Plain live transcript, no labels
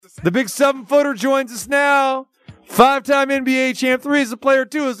The big 7-footer joins us now. 5-time NBA champ, 3 as a player,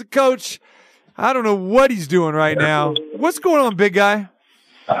 2 as a coach. I don't know what he's doing right now. What's going on, big guy?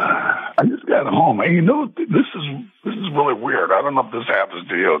 I just got home. And this is really weird. I don't know if this happens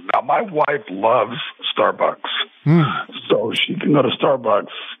to you. Now, my wife loves Starbucks. So she can go to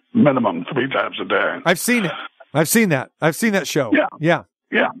Starbucks minimum 3 times a day. I've seen it. I've seen that show. Yeah.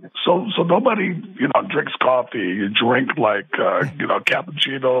 So nobody, drinks coffee. You drink like,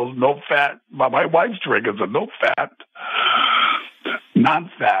 cappuccinos, no fat. My wife's drink is a no fat,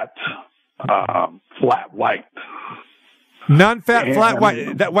 non-fat, flat white. Non-fat, flat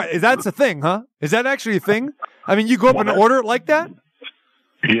white. That's a thing, huh? Is that actually a thing? I mean, you go up and order it like that?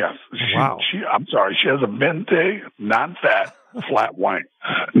 Yes. Wow. I'm sorry. She has a venti, non-fat, flat white.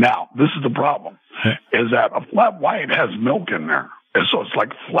 Now, this is the problem, is that a flat white has milk in there. And so it's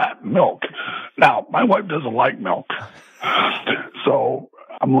like flat milk. Now, my wife doesn't like milk. So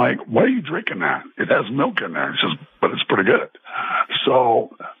I'm like, why are you drinking that? It has milk in there. She says, but it's pretty good.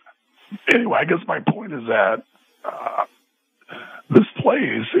 So anyway, I guess my point is that this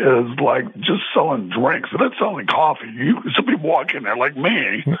place is like just selling drinks. They're not selling coffee. Some people walk in there like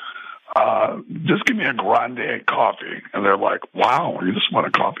me, just give me a grande coffee. And they're like, wow, you just want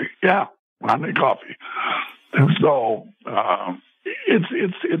a coffee? Yeah, grande coffee. And so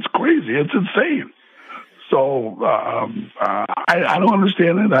it's crazy. It's insane. So I don't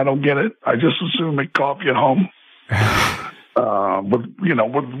understand it. I don't get it. I just assume make coffee at home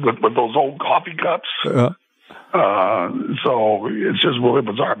with those old coffee cups. So it's just really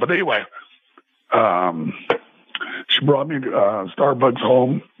bizarre. But anyway, she brought me Starbucks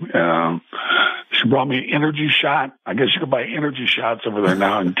home. She brought me energy shot. I guess you could buy energy shots over there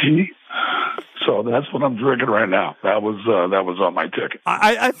now in tea. So that's what I'm drinking right now. That was on my ticket.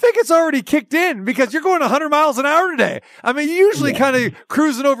 I think it's already kicked in because you're going 100 miles an hour today. I mean, you usually kind of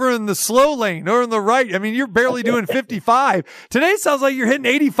cruising over in the slow lane or in the right. I mean, you're barely doing 55. Today it sounds like you're hitting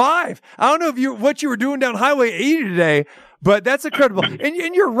 85. I don't know what you were doing down Highway 80 today, but that's incredible.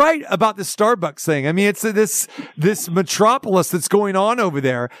 And you're right about the Starbucks thing. I mean, it's this metropolis that's going on over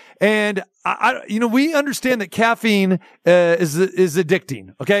there. And we understand that caffeine is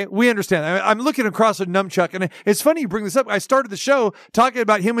addicting. Okay, we understand. I'm looking across a nunchuck, and it's funny you bring this up. I started the show talking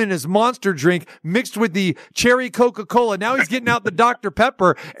about him and his Monster drink mixed with the cherry Coca-Cola. Now he's getting out the Dr.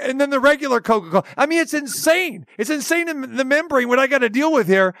 Pepper and then the regular Coca-Cola. I mean, it's insane. It's insane in the membrane what I got to deal with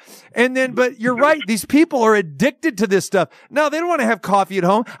here. And then, but you're right. These people are addicted to this stuff. Now they don't want to have coffee at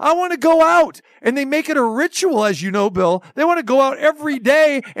home. I want to go out, and they make it a ritual, as you know, Bill. They want to go out every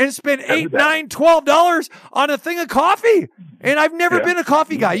day and spend $8, $9, $12 on a thing of coffee. And I've never been a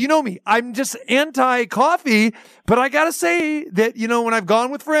coffee guy. You know me. I'm just anti-coffee. But I got to say that, when I've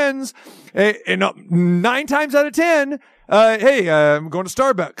gone with friends, and 9 times out of 10, hey, I'm going to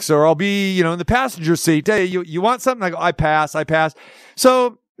Starbucks, or I'll be, in the passenger seat. Hey, you want something? I go, I pass.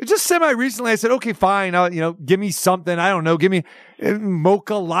 So just semi-recently, I said, okay, fine. I'll, give me something. I don't know. Give me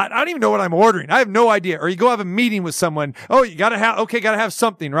mocha latte. I don't even know what I'm ordering. I have no idea. Or you go have a meeting with someone. Oh, gotta have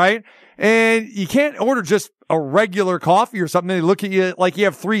something, right? And you can't order just a regular coffee or something. They look at you like you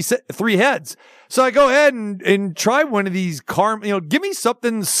have three heads. So I go ahead and try one of these give me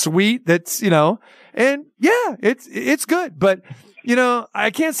something sweet that's, and yeah, it's good. But,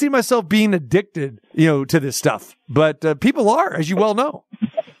 I can't see myself being addicted, to this stuff. But people are, as you well know.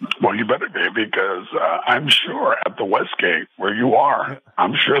 Well, you better be, because I'm sure at the Westgate where you are,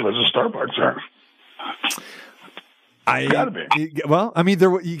 I'm sure there's a Starbucks there. Gotta be. Well, I mean,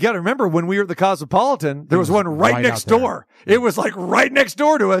 you got to remember when we were at the Cosmopolitan, there was one right next door. It was like right next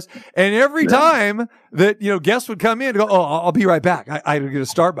door to us. And every time that, guests would come in and go, oh, I'll be right back. I had to get a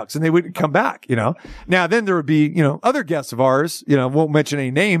Starbucks, and they wouldn't come back, Now then there would be, other guests of ours, won't mention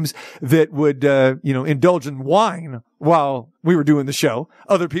any names, that would, indulge in wine while we were doing the show.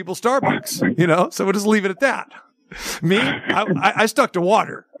 Other people Starbucks, so we'll just leave it at that. Me, I stuck to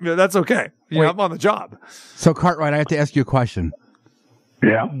water. That's okay. I'm on the job. So, Cartwright, I have to ask you a question.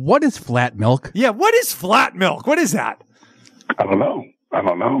 Yeah. What is flat milk? Yeah, what is flat milk? What is that? I don't know.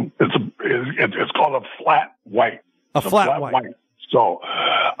 It's called a flat white. A flat white. So,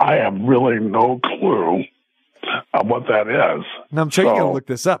 I have really no clue what that is. Now, I'm sure you're going to look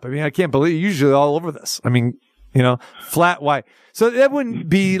this up. I mean, I can't believe you're usually all over this. I mean, flat white. So that wouldn't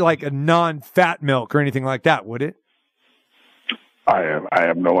be like a non-fat milk or anything like that, would it? I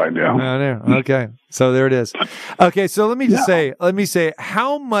have no idea. Okay. So there it is. Okay. So let me say,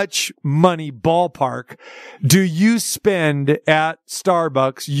 how much money ballpark do you spend at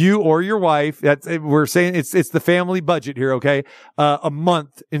Starbucks, you or your wife? We're saying it's the family budget here. Okay. A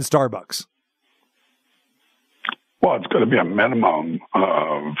month in Starbucks. Well, it's going to be a minimum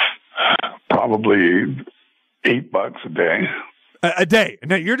of probably $8 a day. A day.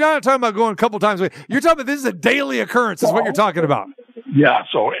 Now, you're not talking about going a couple times a week. You're talking about this is a daily occurrence is what you're talking about. Yeah,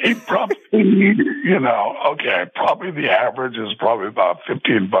 so probably, probably the average is probably about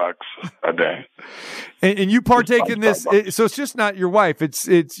 $15 a day. And you partake in this, so it's just not your wife.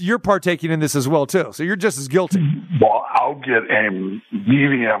 It's you're partaking in this as well, too. So you're just as guilty. Well, I'll get a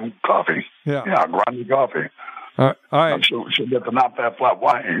medium coffee. Yeah, grinded coffee. All right. She'll get the not that flat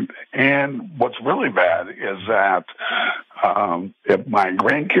white. And what's really bad is that if my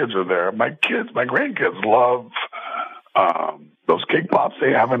grandkids are there, my grandkids love those cake pops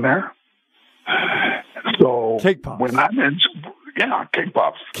they have in there. So cake pops. When I'm in, cake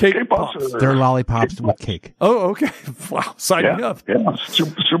pops. Cake pops. They're lollipops with cake. Oh, okay. Wow. Sign me up. Yeah,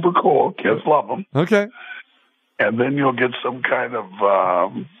 super cool. Kids love them. Okay. And then you'll get some kind of,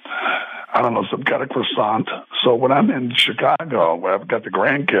 some kind of croissant. So when I'm in Chicago, where I've got the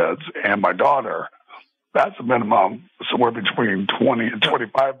grandkids and my daughter, that's a minimum somewhere between $20 and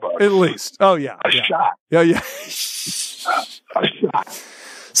 $25. At least. Oh, yeah. A shot. Yeah. A shot.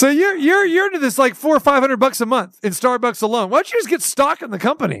 So you're into this like $400 or $500 a month in Starbucks alone. Why don't you just get stock in the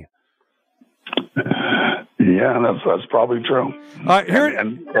company? Yeah, that's probably true. All right,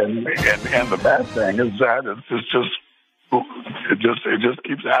 and the bad thing is that it just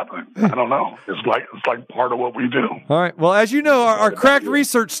keeps happening. I don't know. It's like part of what we do. All right. Well, as you know, our cracked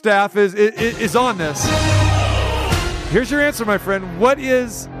research staff is on this. Here's your answer, my friend. What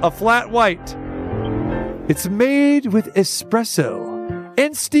is a flat white? It's made with espresso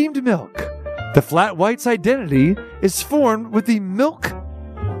and steamed milk. The flat white's identity is formed with the milk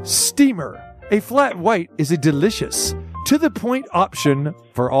steamer. A flat white is a delicious, to-the-point option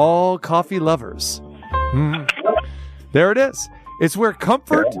for all coffee lovers. There it is. It's where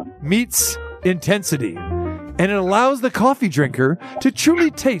comfort meets intensity, and it allows the coffee drinker to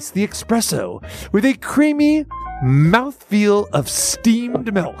truly taste the espresso with a creamy mouthfeel of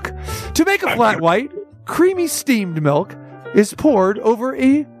steamed milk. To make a flat white, creamy steamed milk is poured over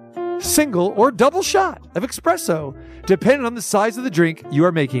a single or double shot of espresso, depending on the size of the drink you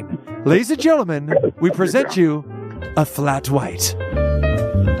are making. Ladies and gentlemen, we present you a flat white.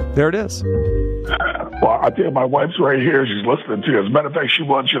 There it is. Well, I tell you, my wife's right here. She's listening to you. As a matter of fact, she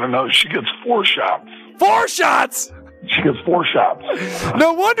wants you to know she gets 4 shots. 4 shots? She gets 4 shots.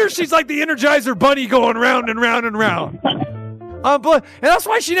 No wonder she's like the Energizer Bunny going round and round and round. And that's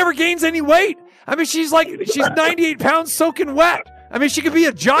why she never gains any weight. I mean, she's 98 pounds soaking wet. I mean, she could be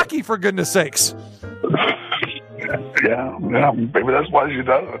a jockey, for goodness sakes. Yeah, maybe that's why she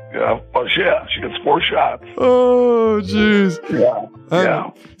does it. Yeah, well, she gets 4 shots. Oh, jeez. Yeah.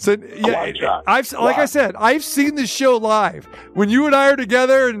 So I said, I've seen this show live when you and I are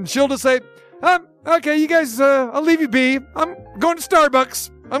together, and she'll just say, "Okay, you guys, I'll leave you be. I'm going to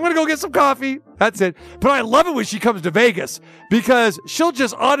Starbucks. I'm going to go get some coffee." That's it. But I love it when she comes to Vegas because she'll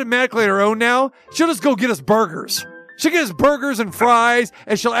just automatically on her own now. She'll just go get us burgers. She'll get us burgers and fries,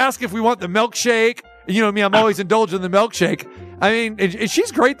 and she'll ask if we want the milkshake. You know me, I'm always indulging in the milkshake. I mean, and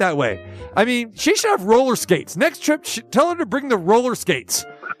she's great that way. I mean, she should have roller skates. Next trip, tell her to bring the roller skates.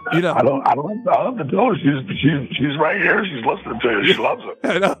 You know, I don't have to tell her. She's right here. She's listening to you. She loves it.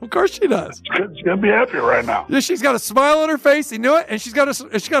 I know, of course she does. She's gonna be happy right now. Yeah, she's got a smile on her face. You know it, and she's got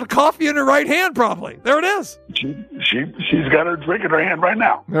a coffee in her right hand. Probably there it is. She's got her drink in her hand right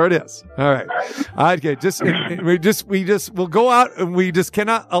now. There it is. All right. Okay. We'll go out, and we just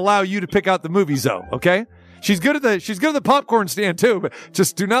cannot allow you to pick out the movies, though. Okay. She's good at the popcorn stand too, but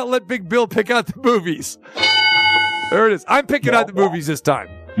just do not let Big Bill pick out the movies. There it is. I'm picking out the movies this time.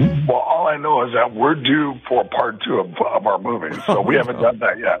 Well, all I know is that we're due for part 2 of our movie, so we haven't done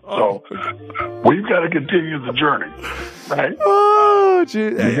that yet. So we've got to continue the journey, right? Oh,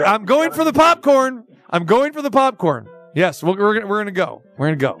 geez. I'm going for the popcorn. Yes, we're gonna go. We're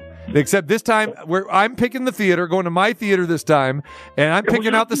gonna go. Except this time, I'm picking the theater, going to my theater this time, and I'm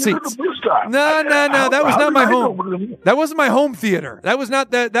picking out the seats. No. That was not my home. That wasn't my home theater. That was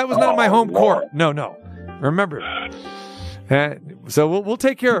not my home court. No. Remember. So we'll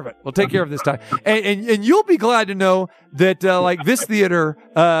take care of it. We'll take care of it this time. And you'll be glad to know that like this theater,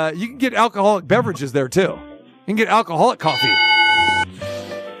 you can get alcoholic beverages there too. You can get alcoholic coffee.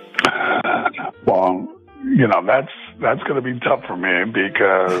 Well, that's going to be tough for me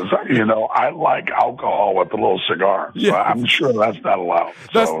because, I like alcohol with a little cigar. So I'm sure that's not allowed.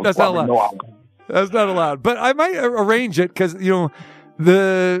 That's not allowed. No alcohol. That's not allowed. But I might arrange it because,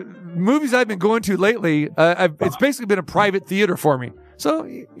 the movies I've been going to lately, it's basically been a private theater for me. So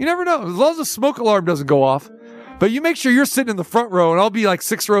you never know. As long as the smoke alarm doesn't go off. But you make sure you're sitting in the front row, and I'll be like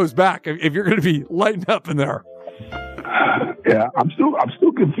 6 rows back if you're going to be lighting up in there. Yeah, I'm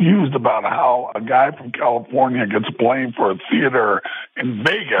still confused about how a guy from California gets blamed for a theater in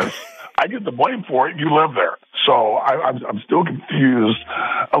Vegas. I get the blame for it. You live there, so I'm still confused,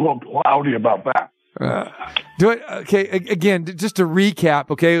 a little cloudy about that. Okay, again, just to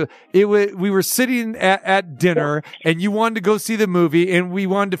recap, okay, we were sitting at dinner and you wanted to go see the movie and we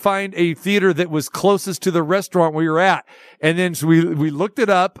wanted to find a theater that was closest to the restaurant where you're at. And then so we looked it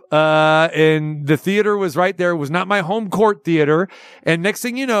up, and the theater was right there. It was not my home court theater. And next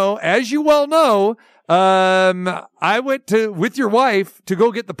thing you know, as you well know, I went with your wife to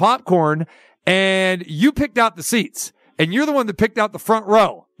go get the popcorn and you picked out the seats and you're the one that picked out the front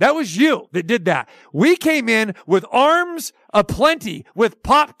row. That was you that did that. We came in with arms aplenty, with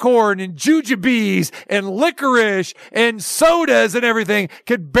popcorn and jujubes and licorice and sodas and everything.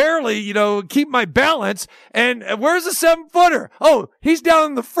 Could barely, keep my balance. And where's the 7-footer? Oh, he's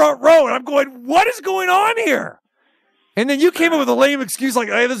down in the front row. And I'm going, what is going on here? And then you came up with a lame excuse like,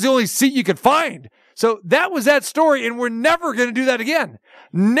 hey, this is the only seat you could find. So that was that story. And we're never going to do that again.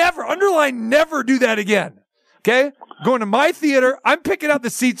 Never, underline, never do that again. Okay, going to my theater. I'm picking out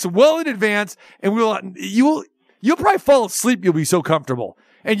the seats well in advance, and you'll probably fall asleep. You'll be so comfortable,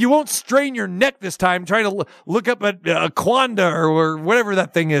 and you won't strain your neck this time trying to look up at Aquanda or whatever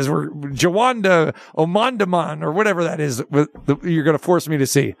that thing is, or Jawanda Omandaman or whatever that is. You're going to force me to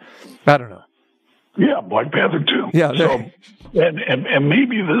see. I don't know. Yeah, Black Panther 2. Yeah. So, and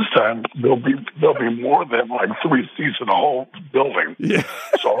maybe this time there'll be more than like 3 seats in the whole building. Yeah.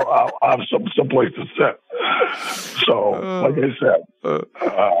 So I'll have some place to sit. So, like I said,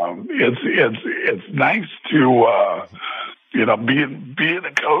 it's nice to being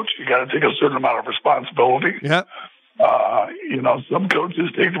a coach. You got to take a certain amount of responsibility. Yeah. Some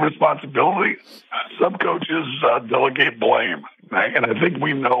coaches take the responsibility. Some coaches delegate blame. And I think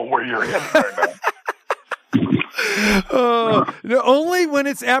we know where you're headed right now. Only when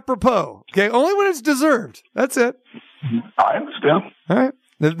it's apropos. Okay, only when it's deserved. That's it. I understand. All right,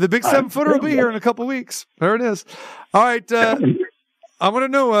 the big 7-footer will be here in a couple of weeks. There it is. All right, I want to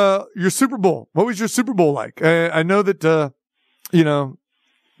know your Super Bowl. What was your Super Bowl like? I know that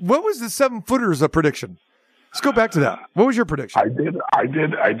what was the 7-footer's prediction? Let's go back to that. What was your prediction? I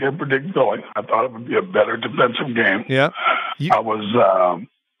did predict Philly. I thought it would be a better defensive game. Yeah, I was.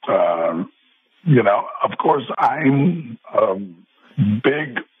 Of course, I'm a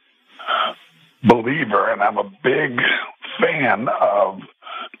big believer and I'm a big fan of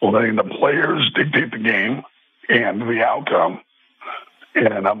letting the players dictate the game and the outcome.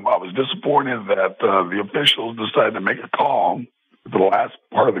 And I was disappointed that the officials decided to make a call for the last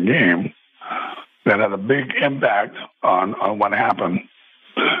part of the game that had a big impact on what happened.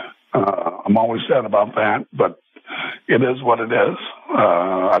 I'm always sad about that, but it is what it is.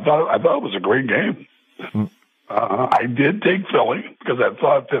 I thought it was a great game. I did take Philly because I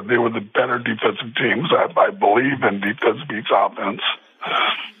thought that they were the better defensive teams. I believe in defense beats offense.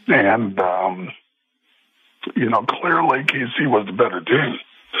 And, clearly KC was the better team,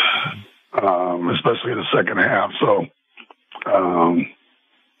 especially in the second half. So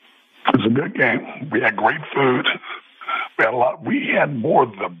it was a good game. We had great food. We had more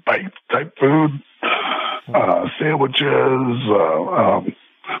of the bite type food, sandwiches,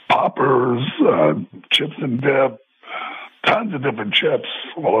 poppers, chips and dip, tons of different chips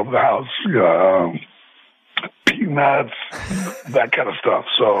all over the house, peanuts, that kind of stuff.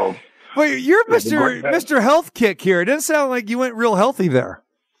 So, wait, you're Mr. Health Kick here. It doesn't sound like you went real healthy there.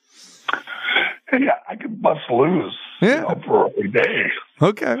 Yeah, I could bust loose for a day.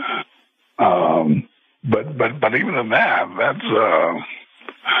 Okay. But even in that's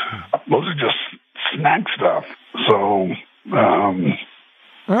those are just snack stuff. So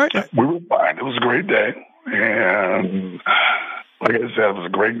all right, we were fine. It was a great day, and like I said, it was a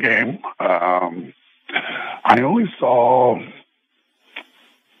great game. I only saw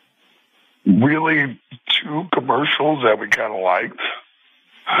really 2 commercials that we kind of liked.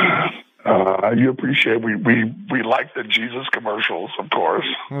 You appreciate we like the Jesus commercials, of course.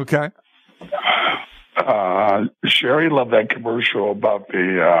 Okay. Sherry loved that commercial about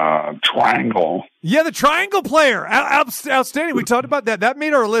the triangle. Yeah, the triangle player, outstanding. We talked about that. That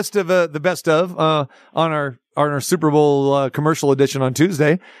made our list of the best of on our Super Bowl commercial edition on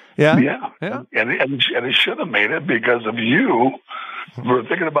Tuesday. Yeah. And it should have made it because of you. We were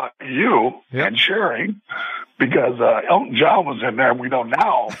thinking about you and Sherry because Elton John was in there. We know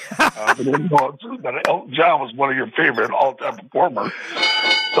now, but we didn't know that Elton John was one of your favorite all-time performers.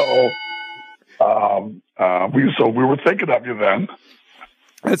 So we were thinking of you then.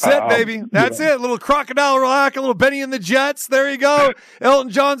 That's it, baby. That's it. Little Crocodile Rock, a little Benny and the Jets. There you go.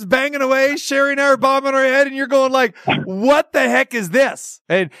 Elton John's banging away. Sherry and I are bobbing our head, and you're going like, what the heck is this?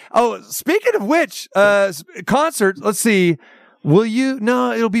 And, speaking of which, concert, let's see. Will you?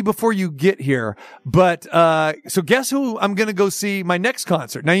 No, it'll be before you get here. But, so guess who I'm going to go see my next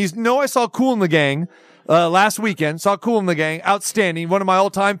concert. Now, you know, I saw Kool and the Gang, last weekend. Saw Kool and the Gang. Outstanding. One of my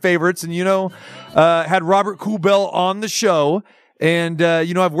all-time favorites. And, you know, had Robert Koolbell on the show. And,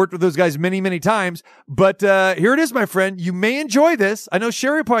 you know, I've worked with those guys many, many times. But here it is, my friend. You may enjoy this. I know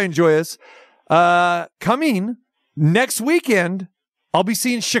Sherry will probably enjoy this. Coming next weekend, I'll be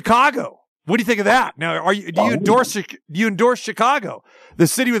seeing Chicago. What do you think of that? Now, do you endorse Chicago, the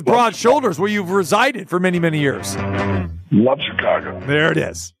city with broad shoulders where you've resided for many, many years? Love Chicago. There it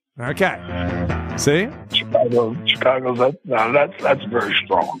is. Okay. See? Chicago's that's very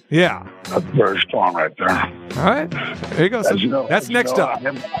strong. Yeah. That's very strong right there. All right. There you go. So that's next up.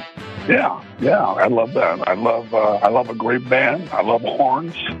 Yeah. I love that. I love a great band. I love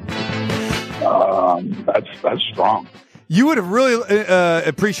horns. That's strong. You would have really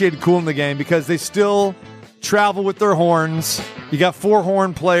appreciated Kool in the Game because they still travel with their horns. You got 4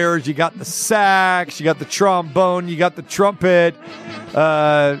 horn players. You got the sax. You got the trombone. You got the trumpet.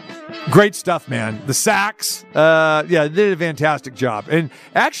 Great stuff, man. The sax. Yeah, they did a fantastic job. And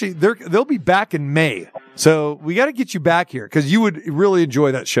actually, they'll be back in May. So we got to get you back here because you would really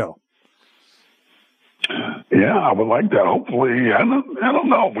enjoy that show. Yeah, I would like that. Hopefully, I don't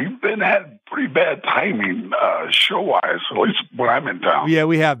know. We've had pretty bad timing show-wise, at least when I'm in town. Yeah,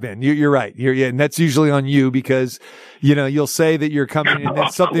 we have been. You're right. And that's usually on you because, you know, you'll say that you're coming and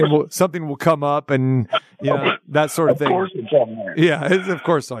then something will come up and, you know, that sort of thing. Of course it's on there. Yeah, it's of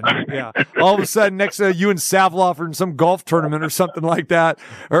course on you. Yeah. All of a sudden, next to you and Savloff are in some golf tournament or something like that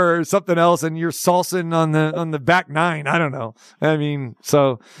or something else and you're salsing on the back 9. I don't know. I mean,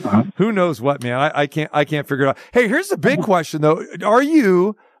 so who knows what, man. I can't figure it out. Hey, here's the big question, though. Are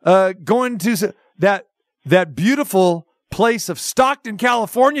you going to that beautiful place of Stockton,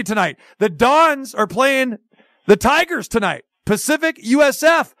 California tonight? The Dons are playing the Tigers tonight. Pacific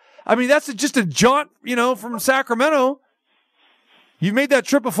USF. I mean, that's just a jaunt, you know, from Sacramento. You've made that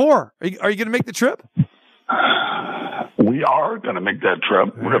trip before. Are you going to make the trip? We are going to make that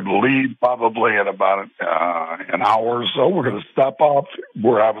trip. We're going to leave probably in about an hour or so. We're going to stop off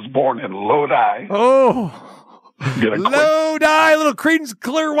where I was born in Lodi. Oh. Lodi, a little Creedence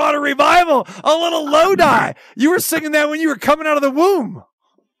Clearwater Revival, a little Lodi. You were singing that when you were coming out of the womb.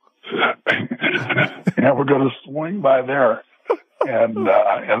 Yeah, we're going to swing by there, and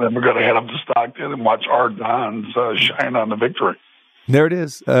then we're going to head up to Stockton and watch our Dons shine on the victory. There it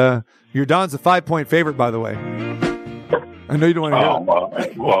is. Your Don's a 5-point favorite, by the way. I know you don't want to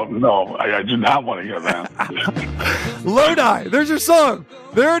hear it. Well, no, I do not want to hear that. Lodi, there's your song.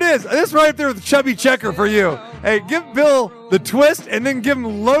 There it is. This right there with the chubby checker for you. Hey, give Bill the twist and then give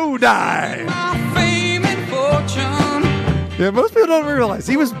him Lodi. Yeah, most people don't realize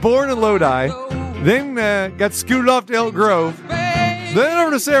he was born in Lodi, then got scooted off to Elk Grove, then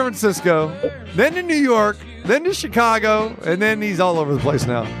over to San Francisco, then to New York, then to Chicago, and then he's all over the place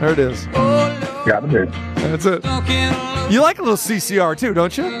now. There it is. Got it. That's it. You like a little CCR too,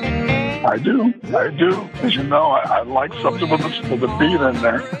 don't you? I do. As you know, I like something with the beat in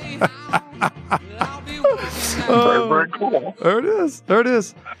there. Very, very cool. There it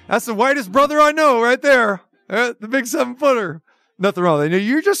is. That's the whitest brother I know right there. The big 7-footer. Nothing wrong with it.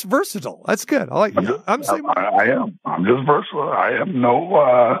 You're just versatile. That's good. I like you. I am. I'm just versatile. I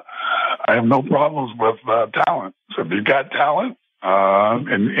have no problems with talent. So if you got talent,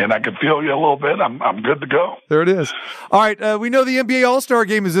 and I can feel you a little bit, I'm good to go. There it is. All right. We know the NBA All-Star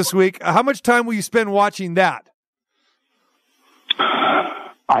Game is this week. How much time will you spend watching that?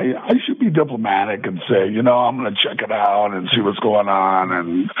 I should be diplomatic and say, you know, I'm going to check it out and see what's going on.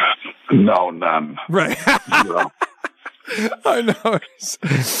 And no, none. Right. You know. I know.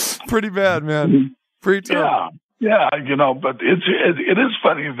 It's pretty bad, man. Pretty tough. Yeah. You know, but it is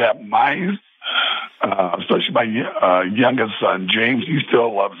funny that my, especially my youngest son, James, he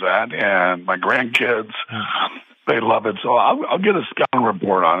still loves that. And my grandkids, they love it. So I'll get a scouting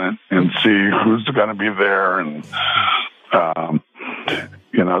report on it and see who's going to be there and,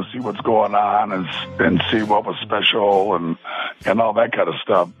 you know, see what's going on and see what was special and all that kind of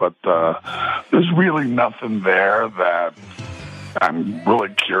stuff. But there's really nothing there that I'm really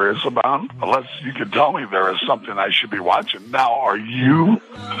curious about, unless you could tell me there is something I should be watching. Now, are you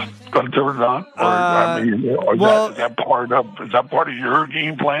going to turn it on? Or, is that part of your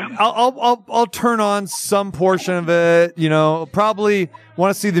game plan? I'll turn on some portion of it. Probably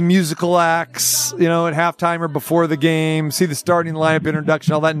want to see the musical acts, at halftime or before the game. See the starting lineup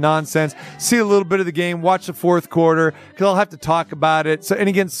introduction, all that nonsense. See a little bit of the game. Watch the fourth quarter because I'll have to talk about it. So, and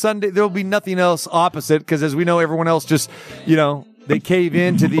again, Sunday there will be nothing else opposite because, as we know, everyone else just, they cave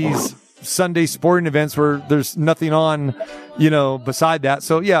into these Sunday sporting events where there's nothing on, beside that.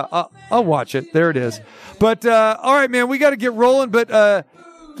 So yeah, I'll watch it. There it is. But, all right, man, we got to get rolling. But,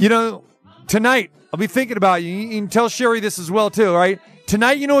 tonight I'll be thinking about you. You can tell Sherry this as well too. All right.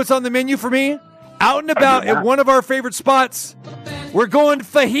 Tonight, what's on the menu for me? Out and about at one of our favorite spots. We're going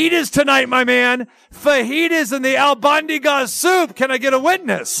fajitas tonight, my man. Fajitas and the albondiga soup. Can I get a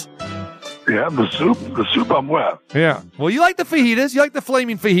witness? Yeah, the soup I'm with. Yeah. Well, you like the fajitas. You like the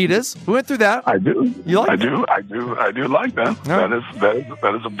flaming fajitas. We went through that. I do. You like I do like that. Right.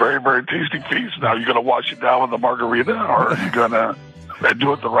 That is a very, very tasty feast. Now, you going to wash it down with a margarita, or are you going to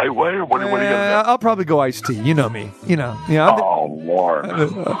do it the right way, or what are you going to do? I'll probably go iced tea. You know me. Oh, Lord.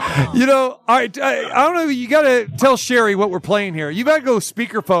 All right. I don't know. You got to tell Sherry what we're playing here. You got to go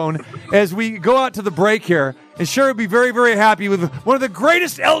speakerphone as we go out to the break here. And Sherry will be very, very happy with one of the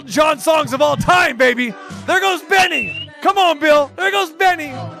greatest Elton John songs of all time, baby. There goes Benny. Come on, Bill. There goes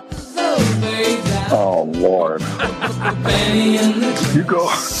Benny. Oh, Lord. You go.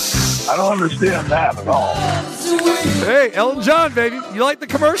 I don't understand that at all. Hey, Elton John, baby. You like the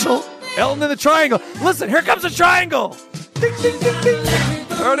commercial? Elton in the triangle. Listen, here comes the triangle. Ding, ding, ding, ding.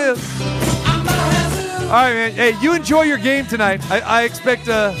 There it is. All right, man. Hey, you enjoy your game tonight. I expect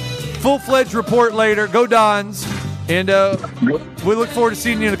a full-fledged report later. Go Dons. And we look forward to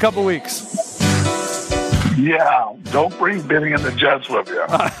seeing you in a couple weeks. Yeah, don't bring Benny and the Jets with you.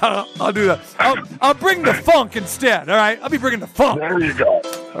 I'll do that. I'll bring the funk instead, all right? I'll be bringing the funk. There you go.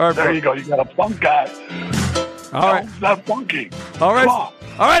 All right, there you go. You got a funk guy. All right. It's not funky. All right. All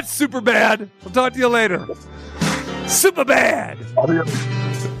right, super bad. We'll talk to you later. Super bad.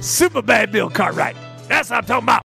 Super bad, Bill Cartwright. That's what I'm talking about.